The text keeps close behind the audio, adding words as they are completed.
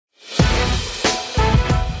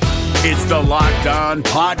It's the Locked On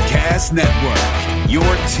Podcast Network, your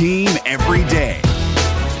team every day.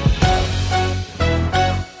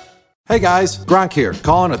 Hey guys, Gronk here,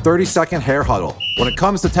 calling a 30-second hair huddle. When it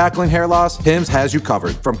comes to tackling hair loss, Hims has you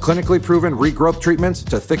covered. From clinically proven regrowth treatments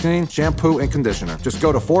to thickening, shampoo, and conditioner. Just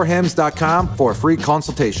go to 4hims.com for a free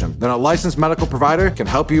consultation. Then a licensed medical provider can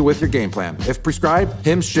help you with your game plan. If prescribed,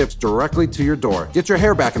 Hims ships directly to your door. Get your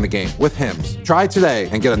hair back in the game with Hims. Try today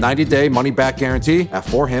and get a 90-day money-back guarantee at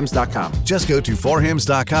 4hims.com. Just go to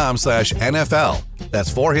 4hims.com/NFL.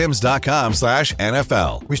 That's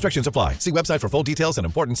 4hims.com/NFL. Restrictions apply. See website for full details and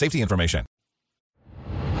important safety information.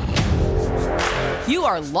 You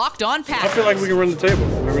are Locked On Packers. I feel like we can run the table.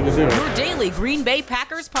 We're going to do it. Your daily Green Bay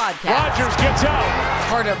Packers podcast. Rodgers gets out.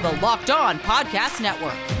 Part of the Locked On Podcast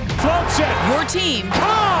Network. Floats it. Your team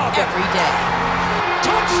every day.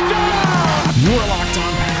 Touchdown! You are Locked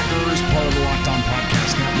On Packers, part of the Locked On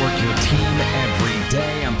Podcast Network, your team every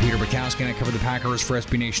day. I'm Peter Bukowski, and I cover the Packers for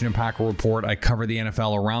SB Nation and Packer Report. I cover the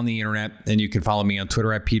NFL around the internet, and you can follow me on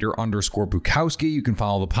Twitter at Peter_Bukowski. You can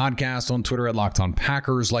follow the podcast on Twitter at Locked On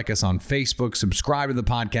Packers. Like us on Facebook. Subscribe to the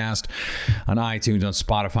podcast on iTunes, on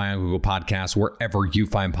Spotify, on Google Podcasts. Wherever you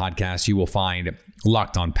find podcasts, you will find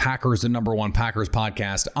Locked On Packers, the number one Packers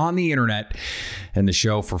podcast on the internet, and the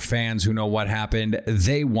show for fans who know what happened.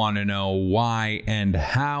 They want to know why and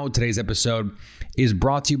how. Today's episode is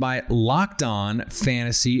brought to you by Locked On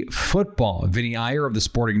Fantasy Football. Vinny Iyer of the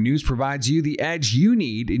Sporting News provides you the edge you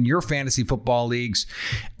need in your fantasy football leagues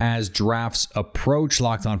as drafts approach.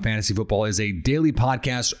 Locked On Fantasy Football is a daily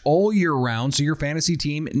podcast all year round, so your fantasy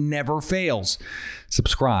team never fails.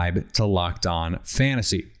 Subscribe to Locked On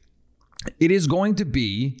Fantasy. It is going to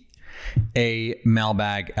be a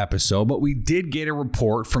mailbag episode, but we did get a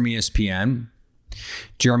report from ESPN.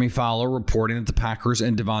 Jeremy Fowler reporting that the Packers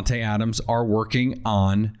and Davante Adams are working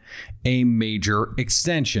on a major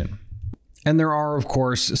extension. And there are, of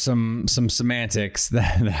course, some semantics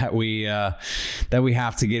that we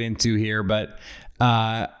have to get into here. But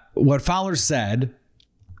what Fowler said,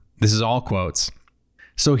 this is all quotes.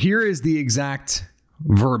 So here is the exact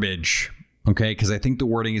verbiage. Okay, because I think the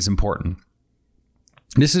wording is important.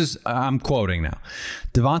 This is, I'm quoting now.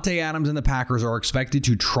 Davante Adams and the Packers are expected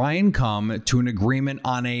to try and come to an agreement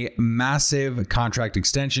on a massive contract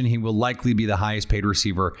extension. He will likely be the highest paid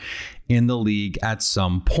receiver in the league at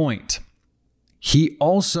some point. He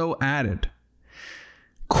also added,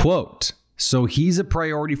 quote, so he's a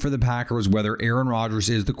priority for the Packers, whether Aaron Rodgers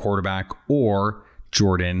is the quarterback or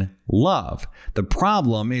Jordan Love. The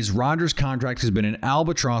problem is Rodgers' contract has been an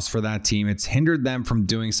albatross for that team. It's hindered them from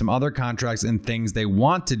doing some other contracts and things they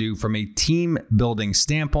want to do from a team building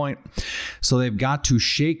standpoint. So they've got to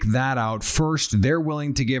shake that out first. They're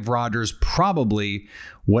willing to give Rodgers probably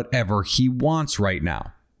whatever he wants right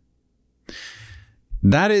now.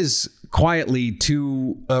 That is quietly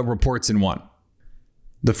two reports in one.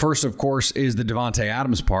 The first, of course, is the Davante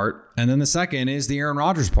Adams part, and then the second is the Aaron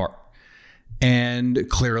Rodgers part. And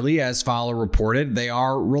clearly, as Fowler reported, they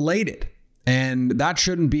are related, and that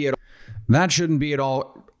shouldn't be at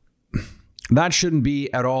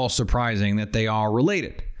all surprising that they are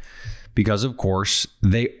related, because of course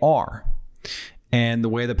they are. And the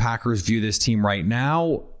way the Packers view this team right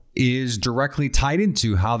now is directly tied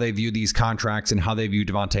into how they view these contracts and how they view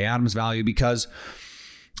Davante Adams' value. Because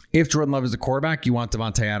if Jordan Love is the quarterback, you want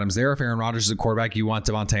Davante Adams there. If Aaron Rodgers is the quarterback, you want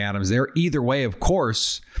Davante Adams there. Either way, of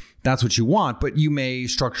course, that's what you want, but you may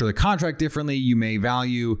structure the contract differently. You may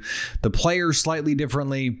value the players slightly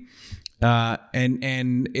differently.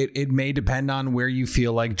 And it may depend on where you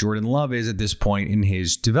feel like Jordan Love is at this point in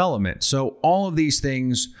his development. So all of these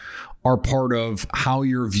things are part of how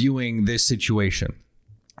you're viewing this situation.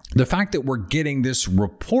 The fact that we're getting this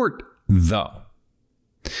report, though,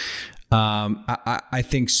 I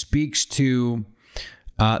think speaks to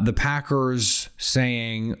the Packers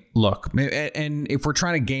saying, look, and if we're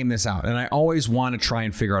trying to game this out, and I always want to try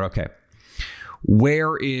and figure out, okay,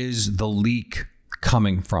 where is the leak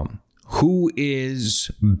coming from? Who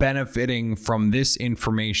is benefiting from this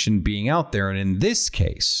information being out there? And in this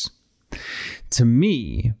case, to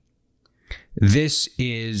me, this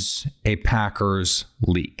is a Packers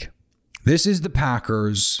leak. This is the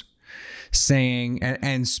Packers saying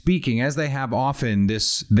and speaking, as they have often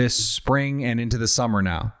this spring and into the summer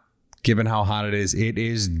now, given how hot it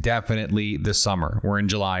is definitely the summer. We're in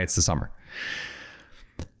July, it's the summer.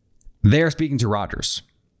 They're speaking to Rodgers.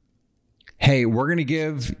 Hey, we're going to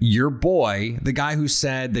give your boy, the guy who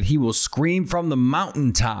said that he will scream from the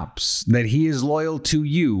mountaintops that he is loyal to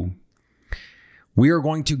you, we are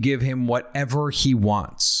going to give him whatever he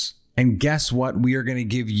wants. And guess what? We are going to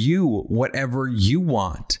give you whatever you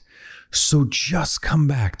want. So just come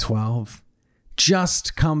back, 12.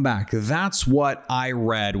 Just come back. That's what I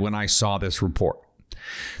read when I saw this report.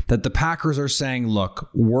 That the Packers are saying, look,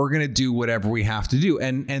 we're going to do whatever we have to do.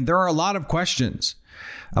 And there are a lot of questions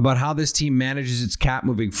about how this team manages its cap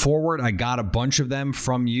moving forward. I got a bunch of them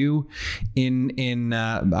from you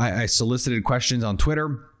I solicited questions on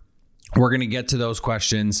Twitter. We're going to get to those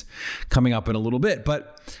questions coming up in a little bit.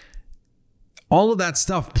 But all of that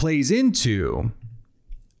stuff plays into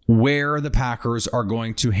where the Packers are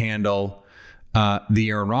going to handle the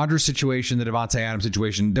Aaron Rodgers situation, the Davante Adams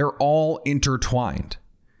situation. They're all intertwined.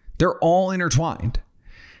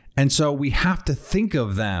 And so we have to think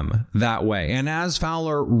of them that way. And as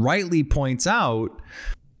Fowler rightly points out,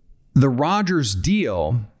 the Rodgers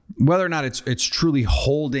deal, whether or not it's truly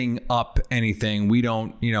holding up anything, we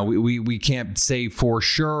don't, we can't say for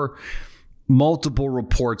sure. Multiple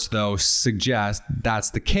reports, though, suggest that's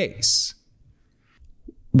the case.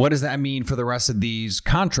 What does that mean for the rest of these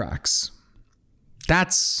contracts?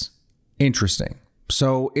 That's interesting.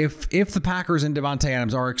 So if the Packers and Davante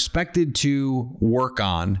Adams are expected to work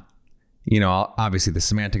on, obviously the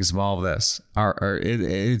semantics of all of this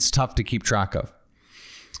it's tough to keep track of.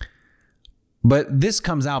 But this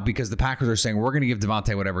comes out because the Packers are saying we're going to give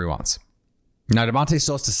Davante whatever he wants. Now Davante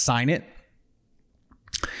still has to sign it,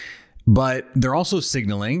 but they're also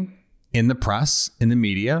signaling in the press, in the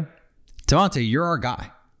media, Davante, you're our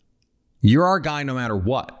guy. You're our guy no matter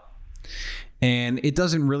what. And it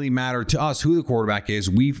doesn't really matter to us who the quarterback is.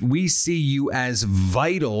 We see you as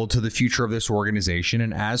vital to the future of this organization.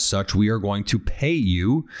 And as such, we are going to pay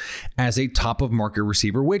you as a top of market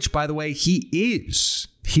receiver, which, by the way, he is.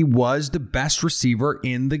 He was the best receiver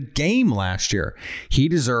in the game last year. He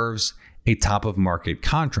deserves a top of market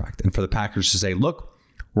contract. And for the Packers to say, look,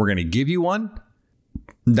 we're going to give you one.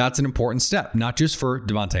 That's an important step, not just for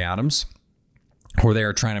Davante Adams, who they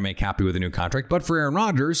are trying to make happy with a new contract, but for Aaron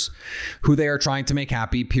Rodgers, who they are trying to make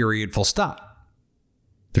happy, period, full stop.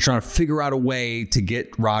 They're trying to figure out a way to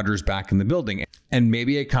get Rodgers back in the building. And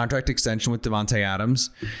maybe a contract extension with Davante Adams,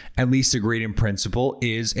 at least agreed in principle,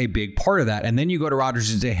 is a big part of that. And then you go to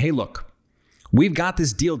Rodgers and say, hey, look, we've got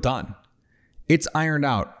this deal done. It's ironed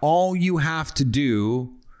out. All you have to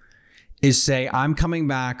do is say, I'm coming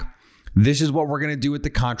back. This is what we're going to do with the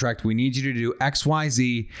contract. We need you to do X, Y,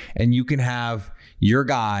 Z, and you can have your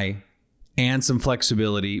guy and some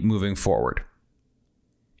flexibility moving forward.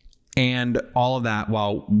 And all of that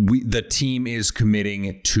while the team is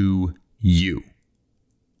committing to you.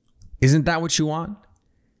 Isn't that what you want?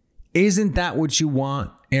 Isn't that what you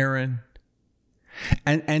want, Aaron?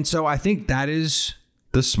 And so I think that is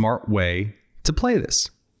the smart way to play this.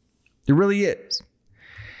 It really is.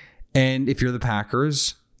 And if you're the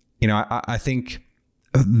Packers, I think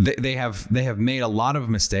they have made a lot of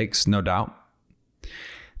mistakes, no doubt.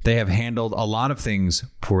 They have handled a lot of things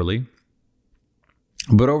poorly.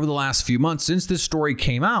 But over the last few months, since this story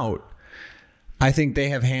came out, I think they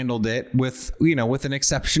have handled it with an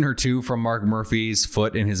exception or two from Mark Murphy's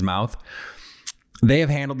foot in his mouth. They have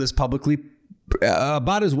handled this publicly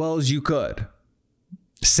about as well as you could.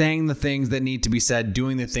 Saying the things that need to be said,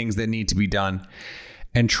 doing the things that need to be done,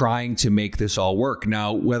 and trying to make this all work.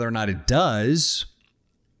 Now, whether or not it does,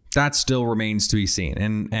 that still remains to be seen.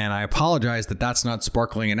 And I apologize that that's not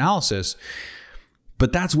sparkling analysis,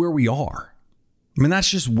 but that's where we are. I mean, that's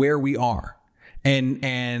just where we are.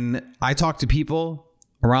 And I talk to people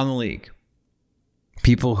around the league,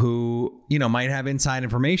 people who, might have inside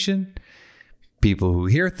information, people who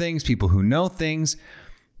hear things, people who know things.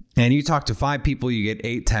 And you talk to 5 people, you get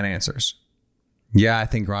 8, 10 answers. Yeah, I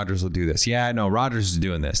think Rodgers will do this. Yeah, no, Rodgers is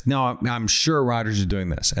doing this. No, I'm sure Rodgers is doing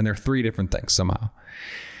this. And they're 3 different things somehow.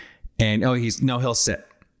 And he'll sit.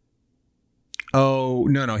 Oh,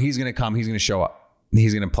 no, he's going to come. He's going to show up.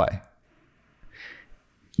 He's going to play.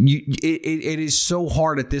 It is so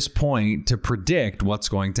hard at this point to predict what's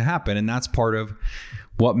going to happen. And that's part of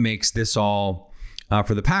what makes this all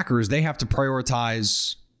for the Packers. They have to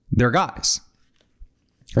prioritize their guys.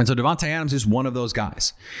 And so Davante Adams is one of those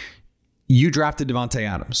guys. You drafted Davante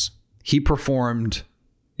Adams. He performed,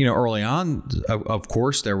 early on. Of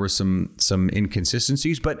course, there were some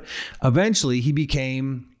inconsistencies, but eventually he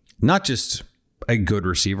became not just a good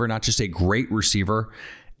receiver, not just a great receiver,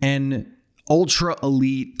 an ultra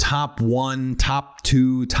elite, top 1, top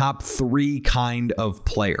 2, top 3 kind of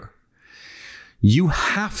player. You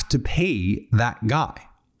have to pay that guy.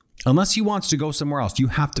 Unless he wants to go somewhere else, you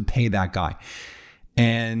have to pay that guy.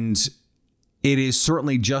 And it is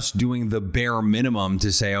certainly just doing the bare minimum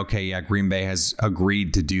to say, okay, yeah, Green Bay has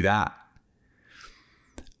agreed to do that.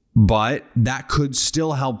 But that could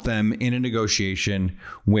still help them in a negotiation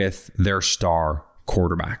with their star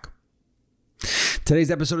quarterback.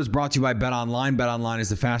 Today's episode is brought to you by BetOnline. BetOnline is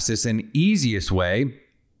the fastest and easiest way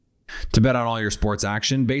to bet on all your sports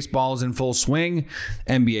action. Baseball is in full swing.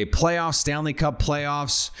 NBA playoffs, Stanley Cup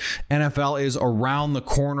playoffs, NFL is around the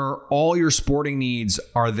corner. All your sporting needs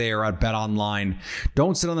are there at BetOnline.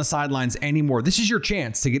 Don't sit on the sidelines anymore. This is your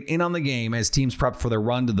chance to get in on the game as teams prep for their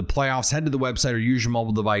run to the playoffs. Head to the website or use your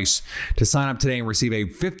mobile device to sign up today and receive a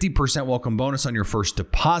 50% welcome bonus on your first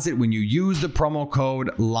deposit when you use the promo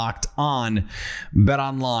code Locked On.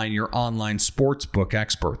 BetOnline, your online sportsbook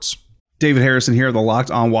experts. David Harrison here, the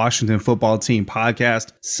Locked On Washington Football Team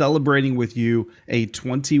podcast, celebrating with you a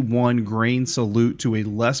 21 grain salute to a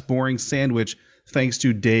less boring sandwich thanks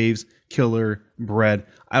to Dave's Killer Bread.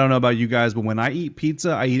 I don't know about you guys, but when I eat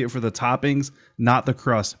pizza, I eat it for the toppings, not the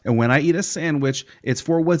crust. And when I eat a sandwich, it's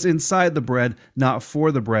for what's inside the bread, not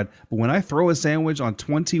for the bread. But when I throw a sandwich on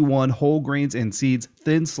 21 whole grains and seeds,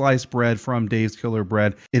 thin sliced bread from Dave's Killer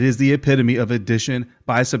Bread, it is the epitome of addition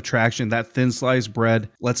by subtraction. That thin sliced bread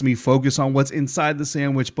lets me focus on what's inside the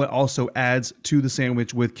sandwich, but also adds to the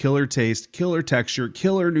sandwich with killer taste, killer texture,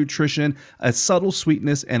 killer nutrition, a subtle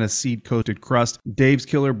sweetness, and a seed-coated crust. Dave's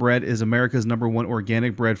Killer Bread is America's #1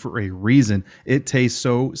 organic bread for a reason. It tastes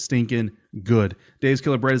so stinking good. Dave's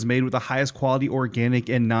Killer Bread is made with the highest quality organic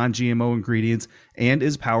and non-GMO ingredients and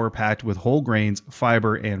is power-packed with whole grains,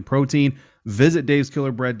 fiber, and protein. Visit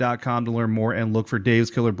daveskillerbread.com to learn more and look for Dave's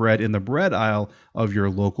Killer Bread in the bread aisle of your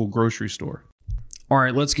local grocery store. All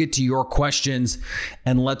right, let's get to your questions,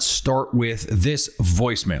 and let's start with this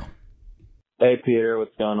voicemail. Hey, Peter,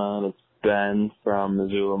 what's going on? It's Ben from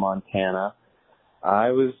Missoula, Montana.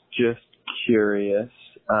 I was just curious,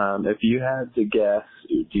 if you had to guess,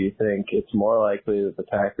 do you think it's more likely that the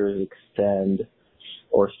Packers extend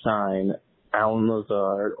or sign Alan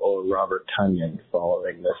Lazard or Robert Tonyan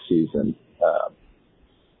following this season?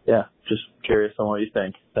 Just curious on what you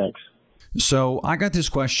think. Thanks. So I got this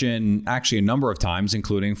question actually a number of times,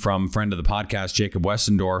 including from friend of the podcast, Jacob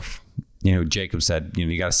Westendorf. Jacob said,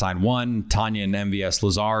 you got to sign one, Tonyan, MVS,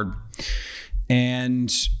 Lazard.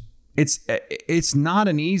 And it's not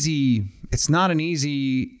an easy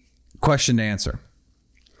question to answer.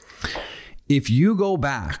 If you go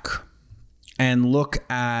back and look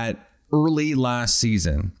at early last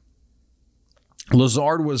season,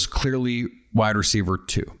 Lazard was clearly wide receiver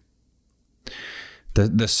 2.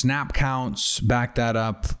 The snap counts back that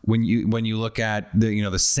up. When you look at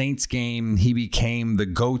the Saints game, he became the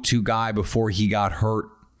go-to guy before he got hurt.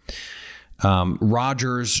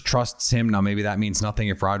 Rodgers trusts him. Now maybe that means nothing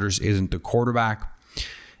if Rodgers isn't the quarterback.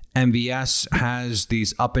 MVS has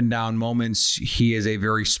these up and down moments. He is a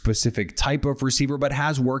very specific type of receiver, but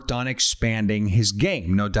has worked on expanding his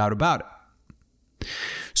game, no doubt about it.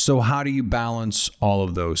 So how do you balance all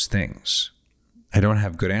of those things? I don't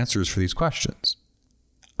have good answers for these questions.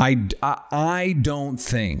 I don't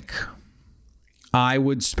think I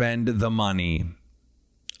would spend the money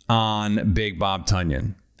on Big Bob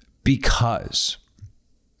Tonyan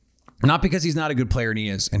not because he's not a good player, and he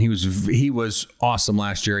is, and he was awesome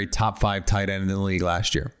last year, a top 5 tight end in the league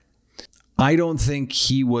last year. I don't think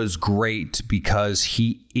he was great because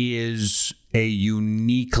he is a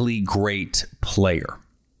uniquely great player.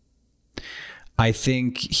 I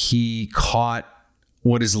think he caught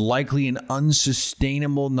what is likely an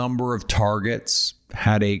unsustainable number of targets,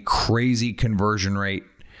 had a crazy conversion rate,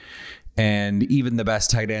 and even the best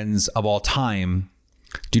tight ends of all time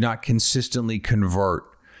do not consistently convert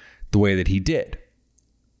the way that he did.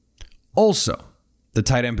 Also, the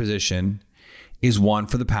tight end position is one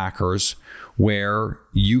for the Packers where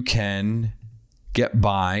you can get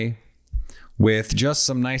by with just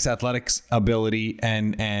some nice athletics ability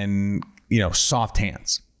and soft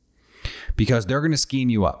hands, because they're going to scheme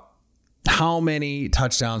you up. How many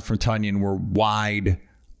touchdowns from Tonyan were wide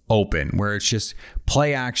open, where it's just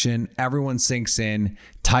play action, everyone sinks in,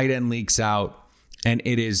 tight end leaks out, and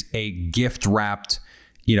it is a gift wrapped,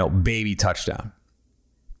 baby touchdown.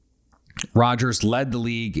 Rodgers led the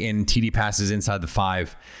league in TD passes inside the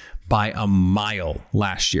 5 by a mile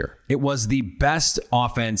last year. It was the best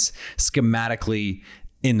offense schematically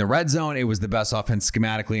in the red zone. It was the best offense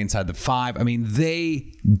schematically inside the 5. I mean,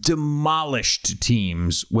 they demolished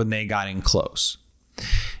teams when they got in close.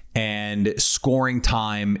 And scoring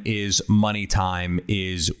time is money time,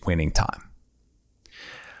 is winning time.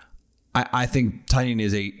 I think Tonyan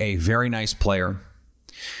is a very nice player.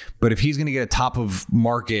 But if he's going to get a top of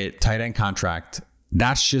market tight end contract,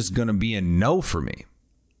 that's just going to be a no for me.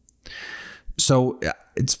 So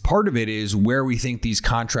it's part of it is where we think these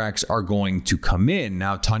contracts are going to come in.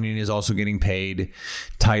 Now, Tonyan is also getting paid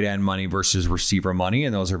tight end money versus receiver money,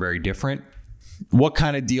 and those are very different. What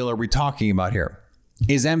kind of deal are we talking about here?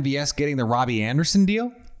 Is MVS getting the Robbie Anderson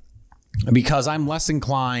deal? Because I'm less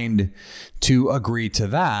inclined to agree to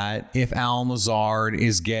that if Allen Lazard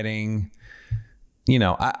is getting,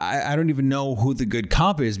 I don't even know who the good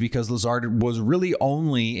comp is, because Lazard was really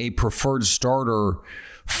only a preferred starter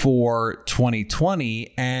for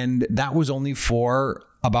 2020, and that was only for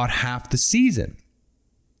about half the season.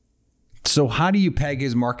 So how do you peg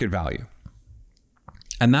his market value?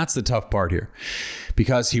 And that's the tough part here,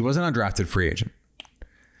 because he was an undrafted free agent.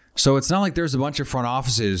 So it's not like there's a bunch of front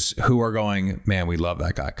offices who are going, man, we love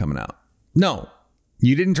that guy coming out. No,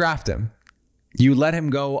 you didn't draft him. You let him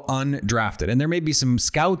go undrafted. And there may be some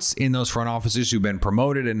scouts in those front offices who've been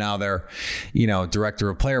promoted and now they're, director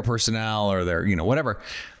of player personnel, or they're, whatever.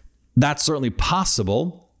 That's certainly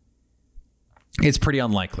possible. It's pretty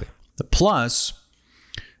unlikely. Plus,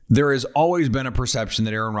 there has always been a perception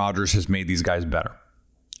that Aaron Rodgers has made these guys better.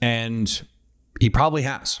 And he probably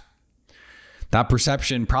has. That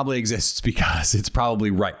perception probably exists because it's probably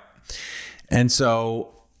right. And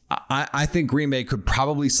so I think Green Bay could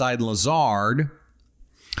probably side Lazard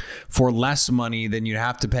for less money than you'd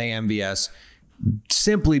have to pay MVS,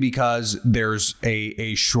 simply because there's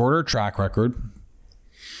a shorter track record.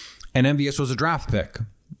 And MVS was a draft pick,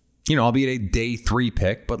 albeit a day 3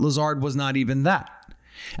 pick, but Lazard was not even that.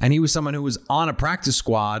 And he was someone who was on a practice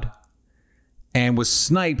squad and was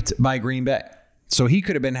sniped by Green Bay. So he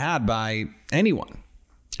could have been had by anyone.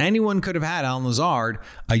 Anyone could have had Allen Lazard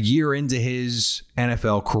a year into his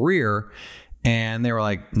NFL career, and they were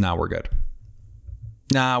like, nah, we're good.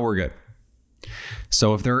 We're good.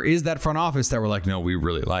 So if there is that front office that were like, no, we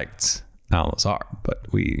really liked Allen Lazard,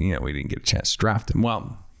 but we didn't get a chance to draft him.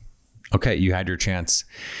 Well, okay, you had your chance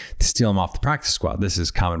to steal him off the practice squad. This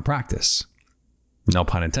is common practice. No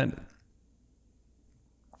pun intended.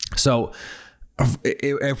 So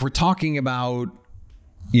if we're talking about,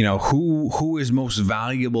 who is most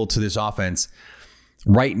valuable to this offense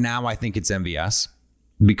right now, I think it's MVS,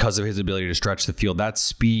 because of his ability to stretch the field. That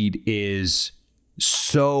speed is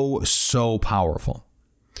so powerful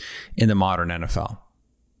in the modern NFL.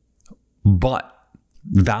 But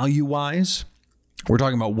value-wise, we're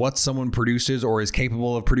talking about what someone produces or is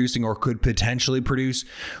capable of producing or could potentially produce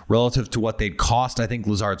relative to what they'd cost. I think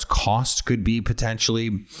Lazard's cost could be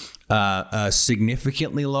potentially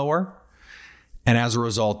significantly lower. And as a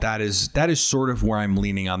result, that is sort of where I'm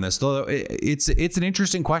leaning on this. Though it's an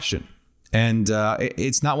interesting question, and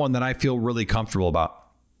it's not one that I feel really comfortable about.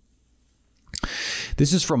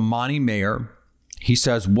 This is from Monty Mayer. He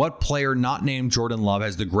says, what player not named Jordan Love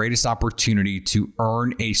has the greatest opportunity to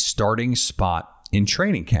earn a starting spot in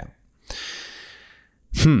training camp?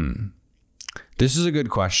 This is a good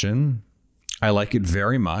question. I like it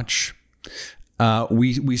very much.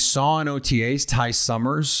 We saw in OTAs, Ty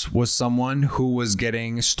Summers was someone who was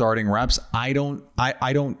getting starting reps. I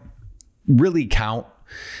don't really count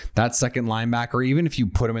that second linebacker. Even if you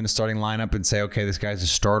put him in the starting lineup and say, okay, this guy's a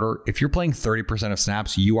starter, if you're playing 30% of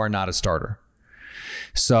snaps, you are not a starter.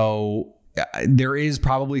 So there is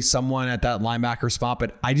probably someone at that linebacker spot,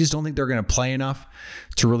 but I just don't think they're going to play enough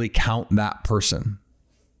to really count that person.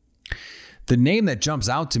 The name that jumps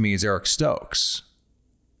out to me is Eric Stokes.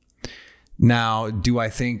 Now, do I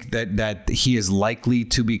think that he is likely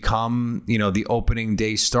to become, the opening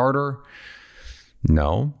day starter?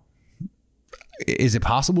 No. Is it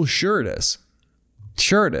possible? Sure it is.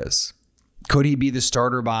 Sure it is. Could he be the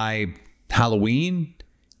starter by Halloween?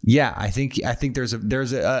 Yeah, I think there's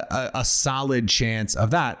a solid chance of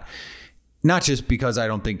that. Not just because I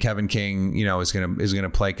don't think Kevin King, is gonna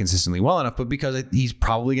play consistently well enough, but because he's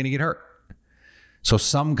probably gonna get hurt. So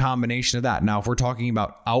some combination of that. Now, if we're talking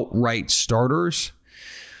about outright starters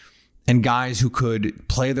and guys who could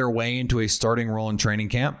play their way into a starting role in training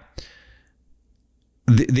camp,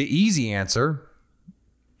 the easy answer,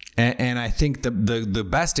 and I think the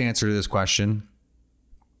best answer to this question,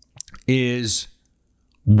 is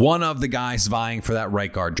one of the guys vying for that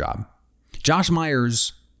right guard job. Josh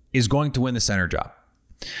Myers is going to win the center job.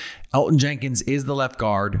 Elton Jenkins is the left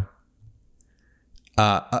guard.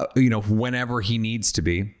 Whenever he needs to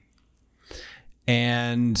be.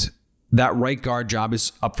 And that right guard job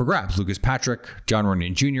is up for grabs. Lucas Patrick, John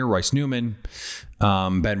Runyon Jr., Royce Newman,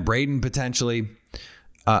 Ben Braden potentially,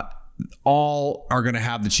 all are going to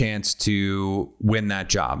have the chance to win that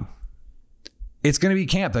job. It's going to be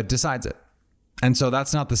camp that decides it. And so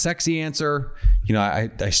that's not the sexy answer. I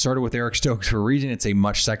started with Eric Stokes for a reason. It's a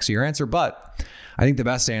much sexier answer, but I think the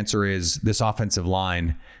best answer is this offensive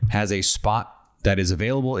line has a spot that is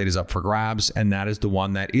available. It is up for grabs, and that is the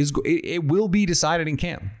one that it will be decided in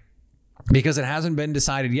camp. because it hasn't been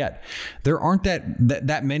decided yet. There aren't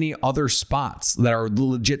that many other spots that are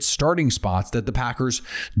legit starting spots that the Packers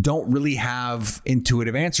don't really have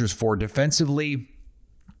intuitive answers for. Defensively,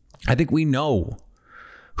 I think we know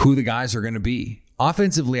who the guys are going to be.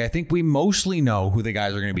 Offensively, I think we mostly know who the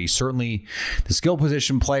guys are going to be. Certainly the skill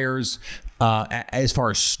position players, as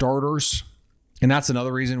far as starters. And that's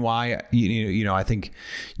another reason why, I think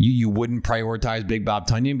you wouldn't prioritize Big Bob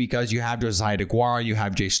Tunyon, because you have Josiah DeGuara, you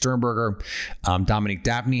have Jay Sternberger, Dominic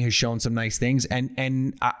Daphne has shown some nice things.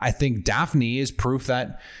 And I think Daphne is proof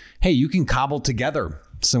that, hey, you can cobble together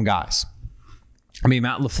some guys. I mean,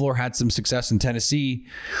 Matt LaFleur had some success in Tennessee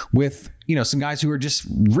with, some guys who are just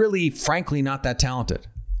really, frankly, not that talented.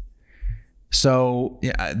 So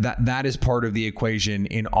yeah, that is part of the equation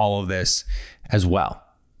in all of this as well.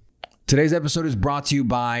 Today's episode is brought to you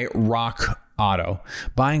by Rock Auto.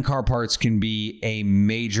 Buying car parts can be a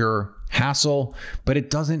major hassle, but it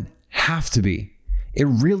doesn't have to be. It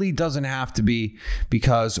really doesn't have to be,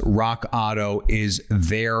 because Rock Auto is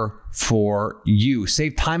there for you.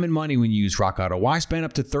 Save time and money when you use Rock Auto. Why spend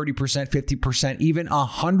up to 30%, 50%, even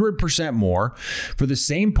 100% more for the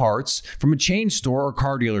same parts from a chain store or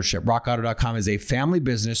car dealership? RockAuto.com is a family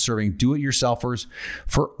business serving do-it-yourselfers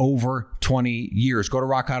for over 20 years. Go to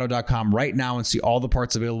RockAuto.com right now and see all the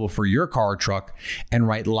parts available for your car or truck, and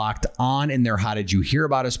write Locked On in their How Did You Hear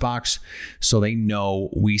About Us box so they know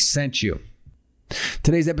we sent you.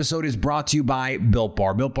 Today's episode is brought to you by Built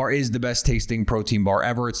Bar. Built Bar is the best tasting protein bar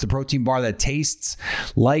ever. It's the protein bar that tastes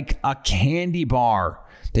like a candy bar.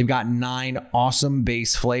 They've got 9 awesome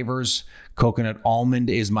base flavors. Coconut almond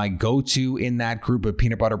is my go-to in that group, of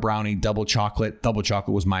peanut butter brownie, double chocolate. Double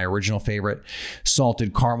chocolate was my original favorite.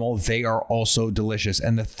 Salted caramel. They are also delicious.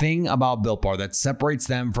 And the thing about Built Bar that separates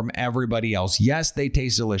them from everybody else, yes, they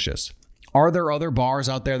taste delicious. Are there other bars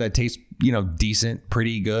out there that taste, decent,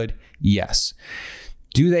 pretty good? Yes.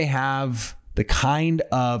 Do they have the kind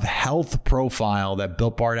of health profile that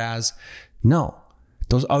Built Bar has? No.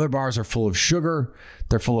 Those other bars are full of sugar.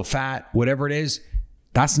 They're full of fat, whatever it is.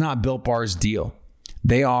 That's not Built Bar's deal.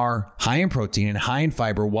 They are high in protein and high in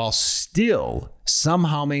fiber while still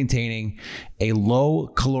somehow maintaining a low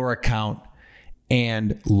caloric count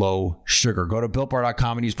and low sugar. Go to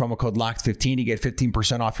BuiltBar.com and use promo code LOCKED15 to get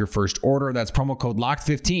 15% off your first order. That's promo code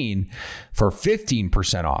LOCKED15 for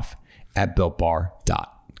 15% off at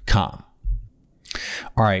BuiltBar.com.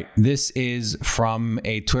 All right, this is from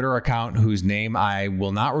a Twitter account whose name I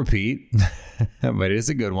will not repeat, but it is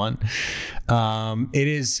a good one. It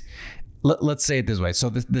is, let's say it this way. So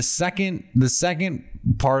the second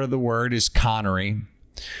part of the word is Connery.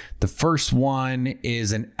 The first one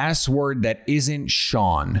is an S word that isn't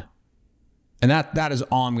Sean. And that is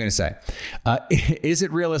all I'm going to say. Is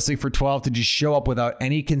it realistic for 12 to just show up without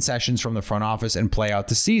any concessions from the front office and play out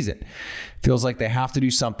the season? Feels like they have to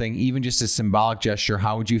do something, even just a symbolic gesture.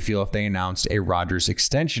 How would you feel if they announced a Rodgers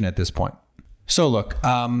extension at this point? So look,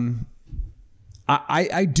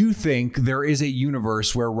 I do think there is a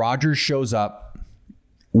universe where Rodgers shows up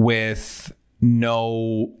with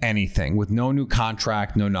no anything, with no new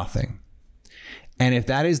contract, no nothing. And if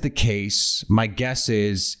that is the case, my guess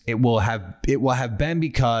is it will have been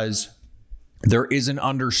because there is an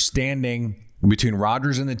understanding between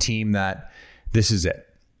Rodgers and the team that this is it.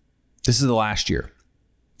 This is the last year.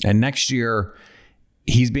 And next year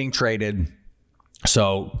he's being traded.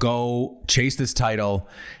 So go chase this title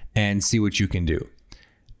and see what you can do.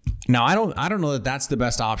 Now, I don't know that that's the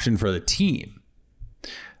best option for the team.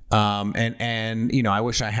 And I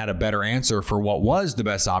wish I had a better answer for what was the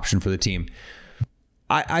best option for the team.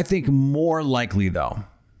 I think more likely, though,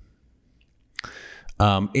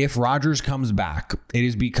 if Rodgers comes back, it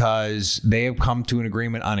is because they have come to an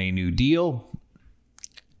agreement on a new deal,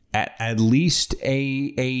 at least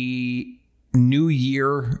a new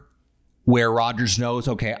year where Rodgers knows,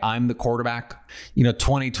 okay, I'm the quarterback,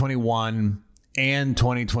 2021 and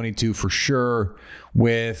 2022 for sure,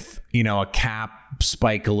 with, a cap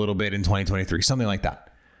spike a little bit in 2023, something like that.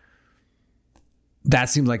 That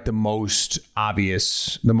seems like the most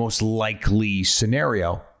obvious, the most likely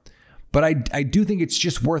scenario. But I do think it's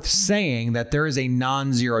just worth saying that there is a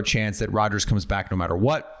non-zero chance that Rodgers comes back no matter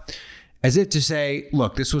what. As if to say,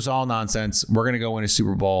 look, this was all nonsense. We're going to go win a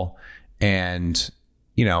Super Bowl. And,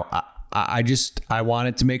 I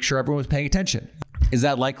wanted to make sure everyone was paying attention. Is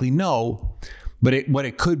that likely? No. But what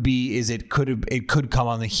it could be is it could come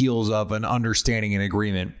on the heels of an understanding and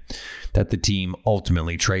agreement that the team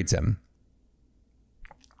ultimately trades him.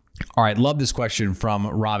 All right, love this question from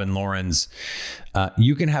Robin Lawrence.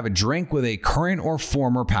 You can have a drink with a current or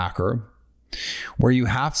former Packer where you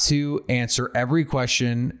have to answer every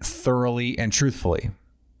question thoroughly and truthfully.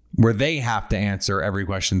 where they have to answer every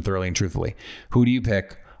question thoroughly and truthfully. Who do you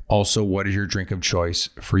pick? Also, what is your drink of choice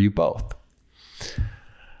for you both?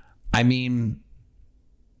 I mean,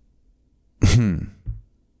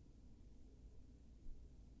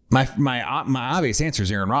 my obvious answer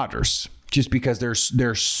is Aaron Rodgers, just because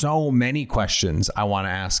there's so many questions I want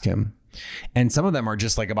to ask him, and some of them are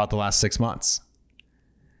just like about the last 6 months.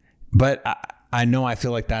 But I know I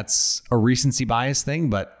feel like that's a recency bias thing,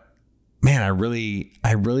 but man, I really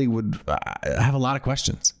would have a lot of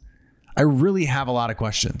questions. I really have a lot of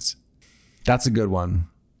questions. That's a good one.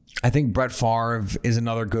 I think Brett Favre is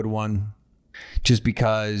another good one, just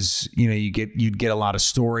because, you know, you'd get a lot of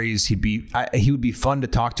stories. He would be fun to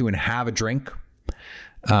talk to and have a drink.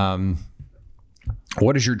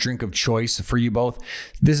 What is your drink of choice for you both?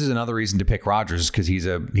 This is another reason to pick Rodgers, because he's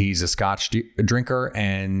a Scotch drinker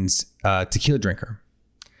and tequila drinker.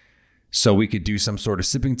 So we could do some sort of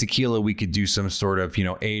sipping tequila. We could do some sort of, you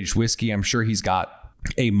know, aged whiskey. I'm sure he's got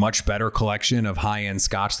a much better collection of high-end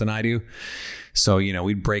Scotch than I do. So, you know,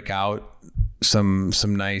 we'd break out some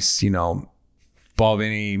nice, you know,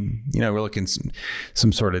 Balvenie, you know, we're looking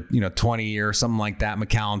some sort of, you know, 20 year, something like that.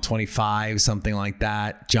 Macallan 25, something like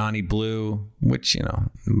that. Johnny Blue, which, you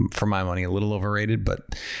know, for my money, a little overrated,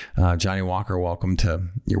 but Johnny Walker,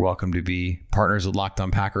 you're welcome to be partners with Locked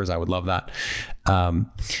On Packers. I would love that.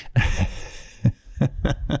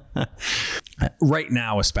 Right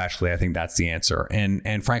now, especially, I think that's the answer.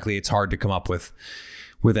 And frankly, it's hard to come up with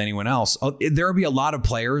anyone else. There will be a lot of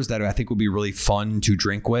players that I think would be really fun to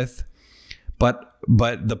drink with. But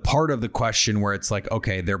the part of the question where it's like,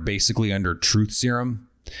 okay, they're basically under truth serum,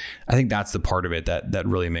 I think that's the part of it that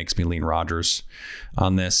really makes me lean Rodgers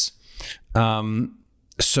on this.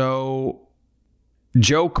 So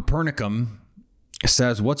Joe Copernicum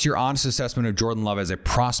says, what's your honest assessment of Jordan Love as a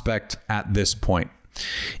prospect at this point?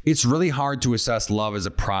 It's really hard to assess Love as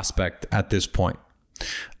a prospect at this point.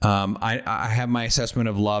 I have my assessment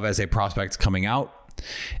of Love as a prospect coming out,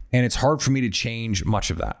 and it's hard for me to change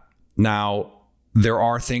much of that. Now, there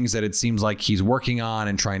are things that it seems like he's working on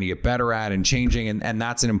and trying to get better at and changing, and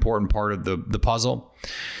that's an important part of the puzzle.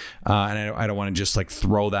 And I don't want to just like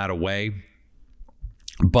throw that away.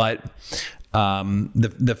 But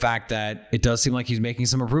the fact that it does seem like he's making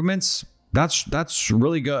some improvements, that's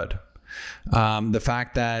really good. The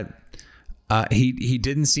fact that he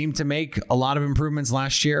didn't seem to make a lot of improvements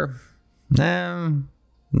last year, not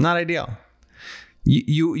ideal.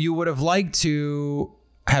 You would have liked to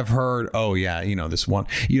have heard, oh yeah, you know, this one,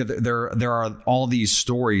 you know, there are all these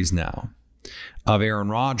stories now of Aaron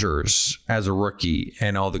Rodgers as a rookie,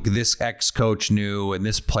 and this ex-coach knew and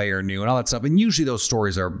this player knew and all that stuff. And usually those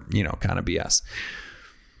stories are, you know, kind of BS.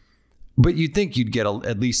 But you'd think you'd get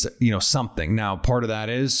at least, you know, something. Now, part of that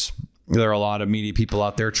is there are a lot of media people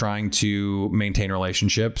out there trying to maintain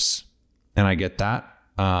relationships, and I get that.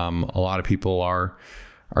 A lot of people are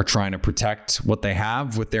trying to protect what they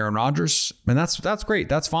have with Aaron Rodgers, and that's great.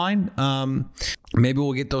 That's fine. Maybe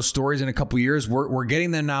we'll get those stories in a couple years. We're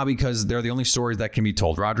getting them now because they're the only stories that can be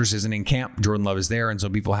told. Rodgers isn't in camp. Jordan Love is there, and so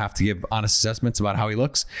people have to give honest assessments about how he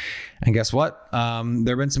looks. And guess what? There have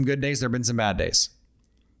been some good days. There have been some bad days.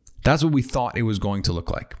 That's what we thought it was going to look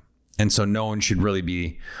like. And so no one should really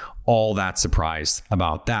be all that surprised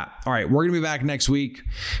about that. All right, we're going to be back next week.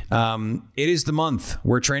 It is the month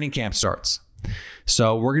where training camp starts.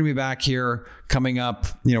 So we're going to be back here coming up.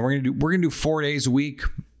 You know, we're going to do 4 days a week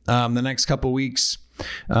the next couple of weeks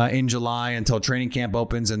in July until training camp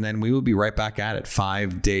opens, and then we will be right back at it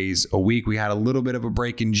 5 days a week. We had a little bit of a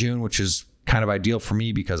break in June, which is kind of ideal for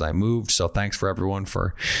me because I moved. So thanks for everyone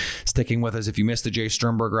for sticking with us. If you missed the Jay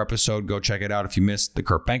Sternberger episode, go check it out. If you missed the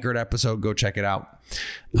Kurt Bankert episode, go check it out.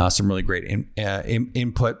 Some really great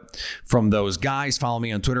input from those guys. Follow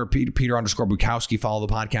me on Twitter, Peter_Bukowski. Follow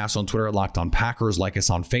the podcast on Twitter at Locked On Packers. Like us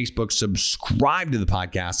on Facebook. Subscribe to the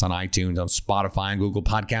podcast on iTunes, on Spotify, and Google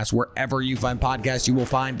Podcasts. Wherever you find podcasts, you will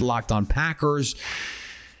find Locked On Packers.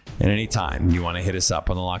 And anytime you want to hit us up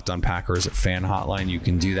on the Locked On Packers fan hotline, you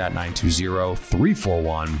can do that,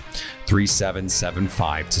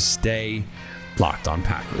 920-341-3775, to stay Locked On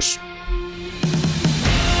Packers.